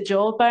Bay, so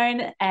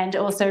Jawbone and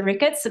also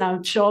Ricketts. And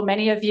I'm sure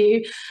many of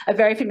you are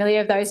very familiar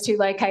with those 2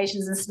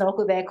 locations and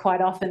snorkel there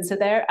quite often. So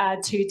there are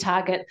 2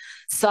 target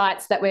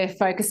sites that we're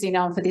focusing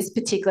on for this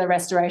particular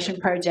restoration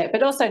project,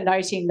 but also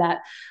noting that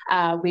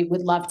we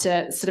would love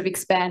to sort of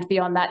expand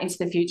beyond that into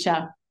the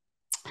future.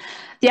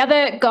 The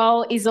other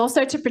goal is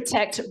also to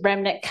protect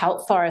remnant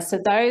kelp forests. So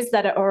those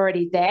that are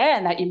already there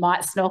and that you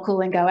might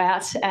snorkel and go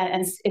out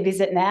and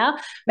visit now,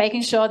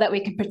 making sure that we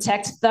can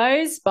protect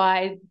those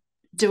by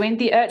doing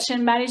the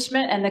urchin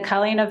management and the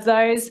culling of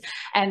those,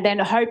 and then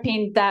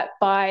hoping that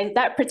by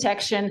that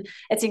protection,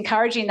 it's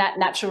encouraging that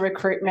natural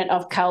recruitment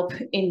of kelp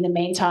in the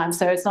meantime.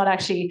 So it's not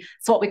actually,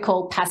 it's what we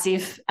call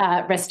passive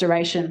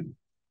restoration.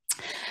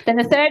 Then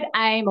the third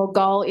aim or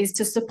goal is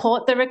to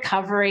support the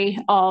recovery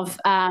of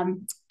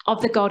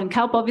the golden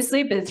kelp,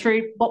 obviously, but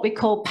through what we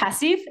call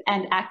passive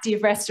and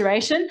active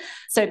restoration.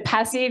 So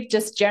passive,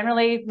 just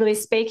generally, really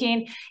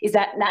speaking, is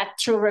that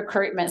natural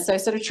recruitment. So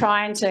sort of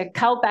trying to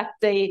cull back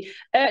the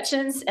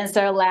urchins and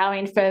so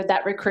allowing for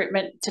that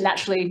recruitment to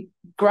naturally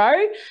grow.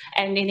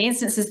 And in the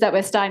instances that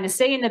we're starting to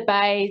see in the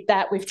bay,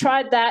 that we've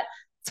tried that,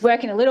 it's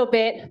working a little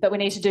bit, but we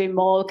need to do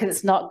more because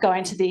it's not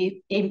going to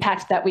the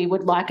impact that we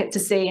would like it to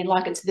see, and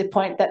like it to the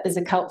point that there's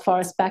a kelp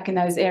forest back in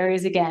those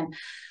areas again.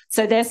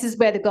 So this is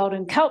where the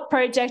Golden Kelp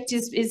project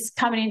is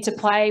coming into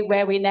play,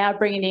 where we're now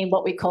bringing in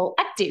what we call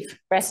active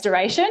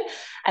restoration,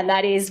 and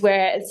that is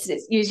where it's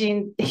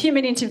using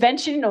human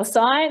intervention or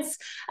science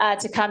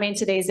to come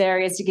into these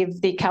areas to give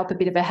the kelp a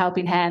bit of a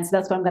helping hand. So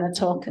that's what I'm going to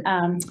talk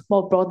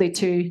more broadly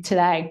to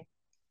today.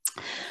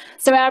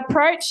 So our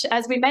approach,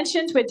 as we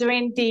mentioned, we're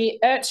doing the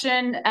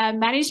urchin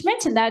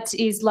management, and that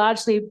is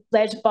largely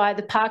led by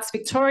the Parks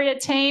Victoria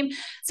team.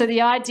 So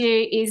the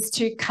idea is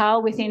to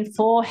cull within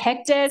 4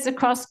 hectares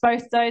across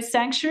both those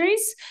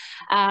sanctuaries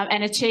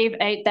and achieve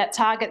that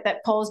target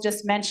that Paul's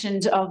just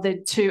mentioned of the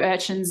 2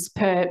 urchins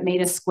per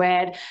metre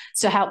squared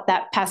to help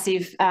that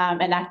passive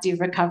and active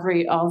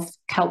recovery of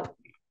kelp.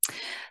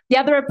 The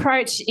other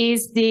approach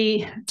is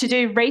to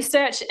do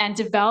research and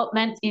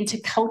development into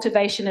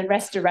cultivation and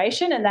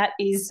restoration, and that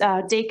is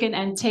Deakin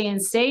and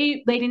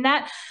TNC leading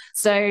that.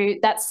 So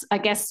that's, I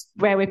guess,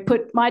 where we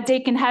put my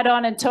Deakin hat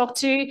on and talk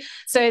to.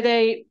 So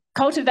the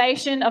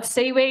cultivation of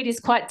seaweed is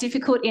quite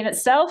difficult in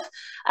itself.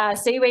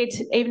 Seaweed,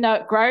 even though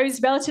it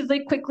grows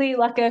relatively quickly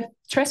like a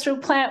terrestrial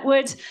plant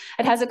would,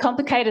 it has a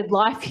complicated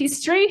life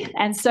history.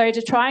 And so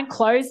to try and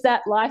close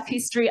that life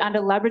history under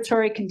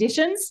laboratory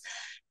conditions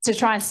to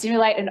try and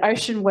simulate an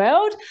ocean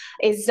world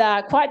is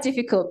quite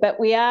difficult. But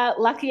we are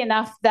lucky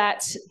enough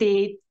that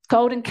the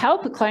golden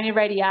kelp, Clonia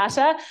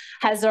radiata,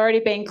 has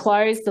already been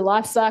closed, the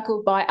life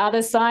cycle, by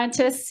other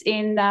scientists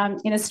in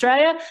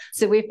Australia.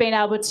 So we've been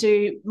able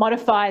to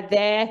modify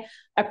their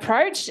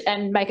approach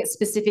and make it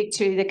specific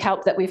to the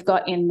kelp that we've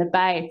got in the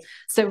bay.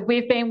 So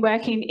we've been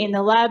working in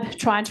the lab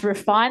trying to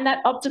refine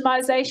that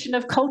optimization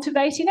of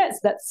cultivating it. So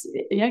that's,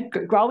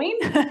 growing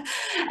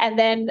and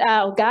then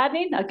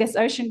gardening, I guess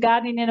ocean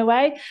gardening in a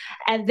way,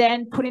 and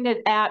then putting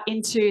it out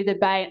into the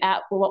bay and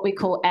out for what we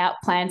call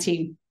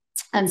outplanting.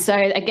 And so,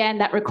 again,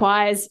 that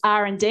requires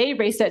R&D,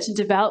 research and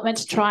development,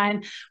 to try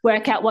and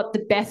work out what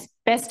the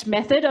best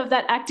method of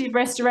that active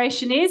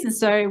restoration is. And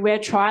so we're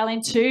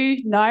trialling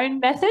 2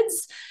 known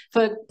methods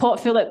for Port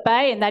Phillip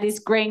Bay, and that is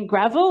green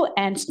gravel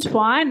and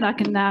twine. I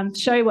can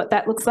show you what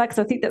that looks like,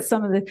 because I think that's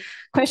some of the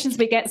questions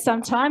we get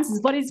sometimes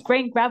is, what is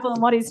green gravel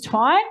and what is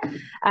twine?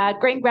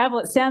 Green gravel,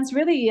 it sounds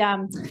really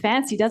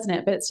fancy, doesn't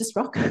it? But it's just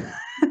rock.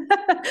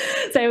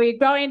 So we're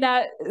growing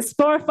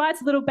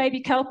sporophytes, little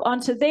baby kelp,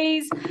 onto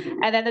these.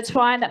 And then the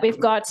twine that we've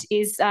got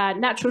is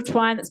natural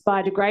twine that's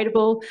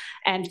biodegradable.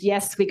 And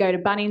yes, we go to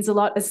Bunnings a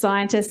lot as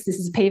scientists. This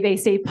is a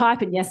PVC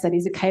pipe. And yes, that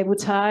is a cable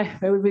tie.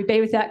 Where would we be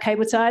without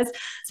cable ties?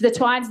 So the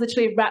twine's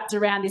literally wrapped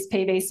around this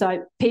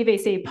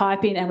PVC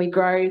piping, and we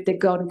grow the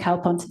golden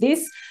kelp onto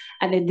this.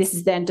 And then this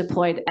is then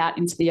deployed out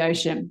into the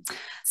ocean.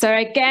 So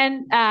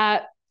again,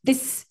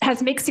 this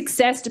has mixed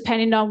success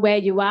depending on where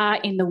you are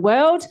in the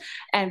world.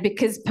 And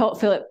because Port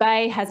Phillip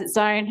Bay has its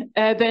own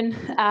urban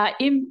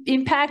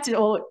impact,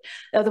 or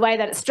the way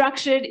that it's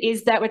structured,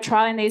 is that we're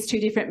trialling these 2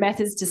 different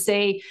methods to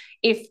see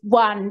if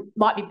one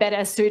might be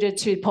better suited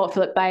to Port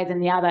Phillip Bay than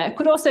the other. It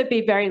could also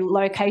be very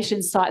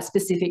location site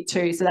specific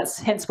too. So that's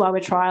hence why we're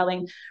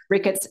trialling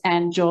rickets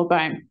and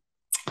jawbone.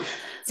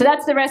 So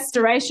that's the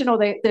restoration, or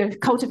the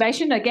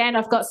cultivation. Again,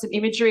 I've got some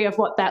imagery of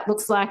what that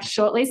looks like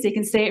shortly, so you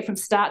can see it from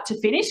start to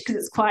finish, because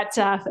it's quite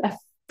a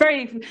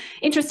very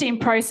interesting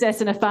process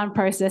and a fun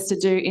process to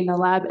do in the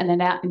lab and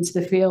then out into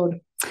the field.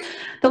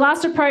 The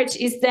last approach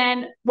is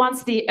then,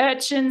 once the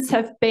urchins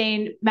have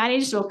been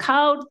managed or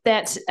culled,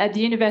 that the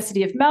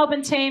University of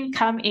Melbourne team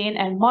come in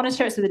and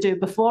monitor it. So they do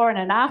before and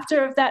an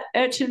after of that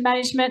urchin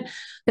management.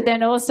 But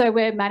then also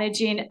we're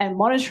managing and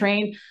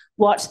monitoring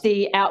what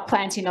the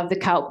outplanting of the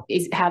kelp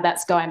is, how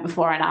that's going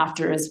before and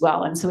after as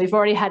well. And so we've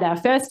already had our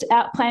first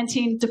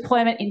outplanting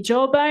deployment in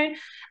jawbone,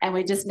 and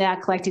we're just now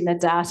collecting the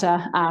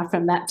data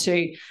from that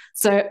too.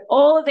 So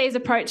all of these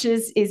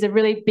approaches is a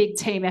really big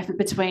team effort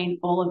between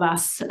all of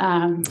us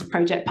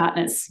project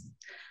partners.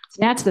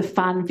 So now to the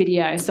fun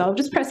video. So I'll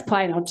just press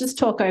play and I'll just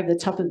talk over the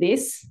top of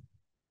this.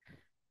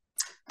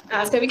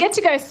 So we get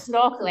to go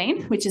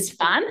snorkeling, which is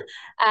fun.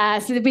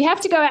 So we have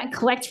to go out and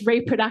collect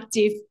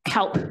reproductive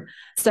kelp.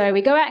 So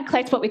we go out and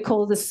collect what we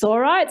call the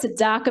sori. It's a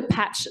darker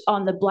patch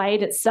on the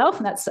blade itself,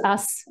 and that's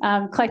us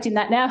collecting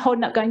that now,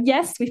 holding up going,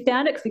 yes, we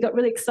found it, because we got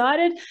really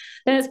excited.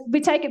 Then we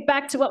take it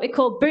back to what we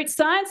call boot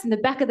science in the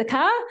back of the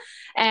car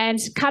and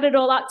cut it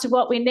all up to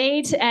what we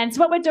need. And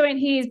so what we're doing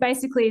here is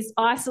basically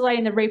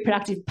isolating the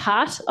reproductive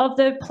part of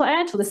the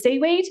plant or the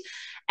seaweed.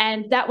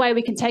 And that way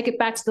we can take it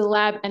back to the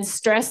lab and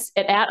stress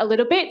it out a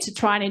little bit to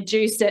try and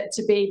induce it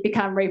to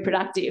become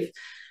reproductive.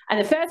 And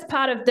the first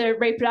part of the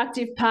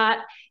reproductive part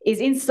is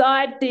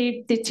inside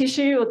the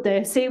tissue or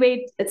the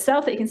seaweed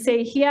itself that you can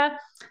see here.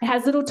 It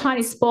has little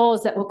tiny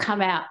spores that will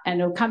come out, and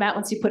it'll come out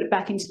once you put it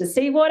back into the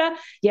seawater.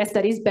 Yes,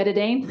 that is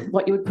betadine,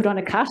 what you would put on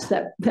a cut,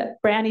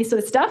 that brownie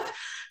sort of stuff.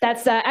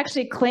 That's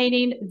actually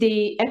cleaning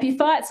the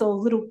epiphytes, or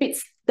little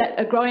bits that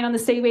are growing on the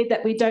seaweed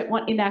that we don't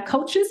want in our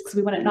cultures, because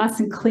we want it nice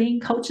and clean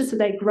culture so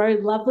they grow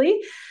lovely.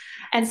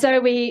 And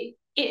so we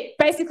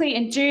basically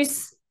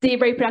induce the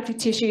reproductive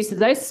tissue. So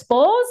those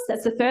spores,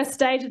 that's the first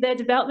stage of their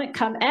development,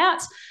 come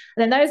out. And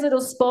then those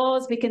little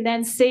spores we can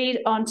then seed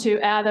onto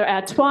either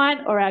our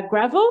twine or our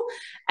gravel,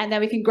 and then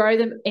we can grow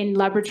them in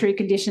laboratory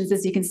conditions,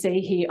 as you can see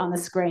here on the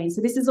screen.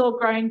 So this is all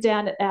growing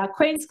down at our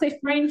Queenscliff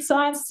Marine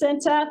Science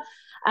Centre,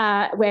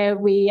 where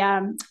we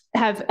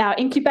have our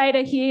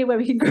incubator here where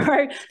we can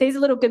grow. These are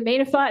little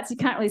gametophytes. You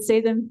can't really see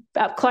them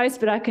up close,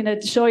 but I can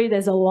assure you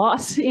there's a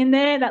lot in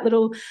there, that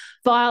little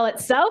vial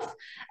itself.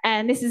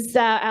 And this is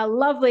our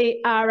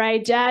lovely RA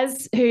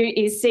Jazz, who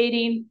is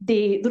seeding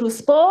the little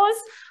spores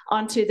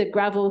onto the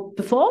gravel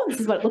before. This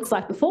is what it looks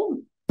like before,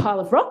 pile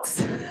of rocks.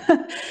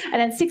 And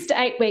then 6 to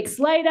 8 weeks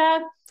later,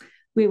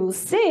 we will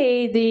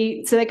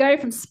see so they go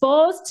from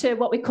spores to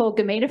what we call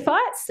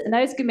gametophytes, and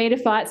those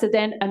gametophytes are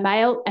then a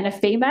male and a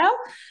female.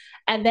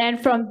 And then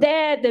from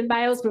there, the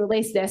males will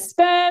release their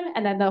sperm,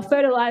 and then they'll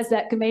fertilise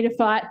that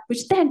gametophyte,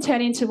 which then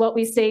turn into what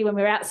we see when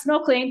we're out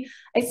snorkeling,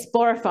 a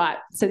sporophyte.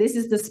 So this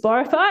is the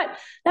sporophyte.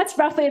 That's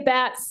roughly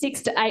about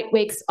 6 to 8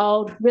 weeks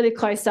old, really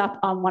close up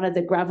on one of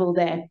the gravel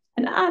there.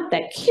 And aren't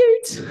they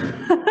cute?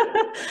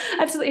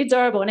 Absolutely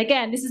adorable. And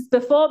again, this is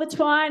before the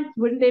twine.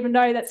 You wouldn't even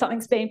know that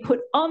something's being put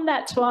on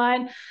that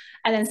twine.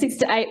 And then 6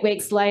 to 8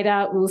 weeks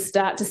later, we'll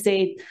start to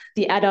see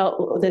the adult,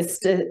 or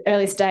the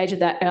early stage of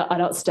that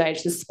adult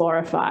stage, the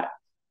sporophyte.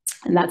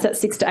 And that's at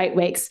 6 to 8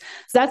 weeks.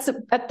 So that's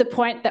at the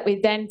point that we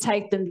then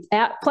take them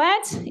out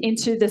plant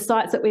into the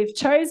sites that we've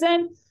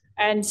chosen.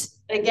 And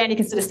again, you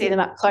can sort of see them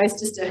up close,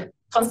 just a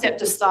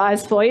concept of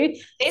size for you.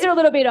 These are a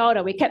little bit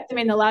older. We kept them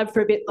in the lab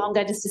for a bit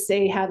longer just to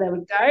see how they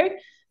would go.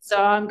 So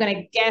I'm going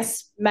to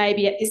guess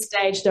maybe at this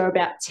stage they're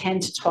about 10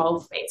 to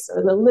 12 feet, so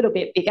a little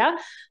bit bigger.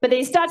 But then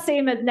you start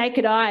seeing them with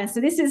naked eye. And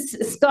so this is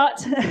Scott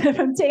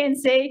from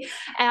TNC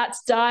out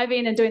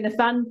diving and doing the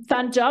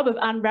fun job of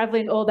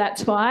unravelling all that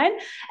twine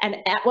and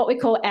what we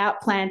call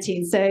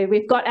outplanting. So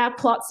we've got our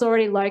plots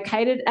already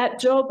located at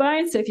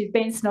Jawbone. So if you've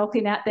been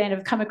snorkeling out there and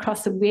have come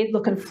across some weird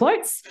looking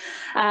floats,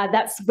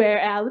 that's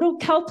where our little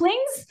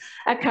kelplings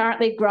are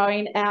currently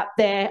growing out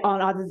there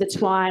on either the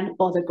twine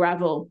or the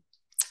gravel.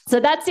 So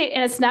that's it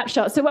in a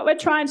snapshot. So what we're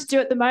trying to do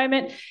at the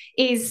moment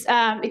is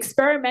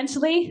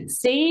experimentally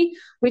see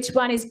which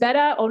one is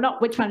better, or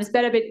not which one is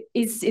better, but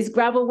is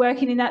gravel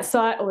working in that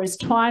site or is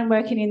twine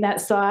working in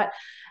that site?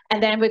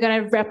 And then we're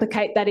going to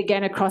replicate that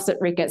again across at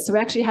Ricketts. So we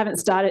actually haven't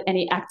started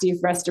any active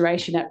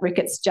restoration at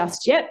Ricketts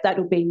just yet.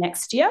 That'll be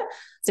next year.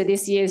 So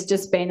this year's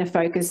just been a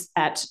focus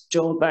at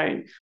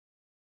Jawbone.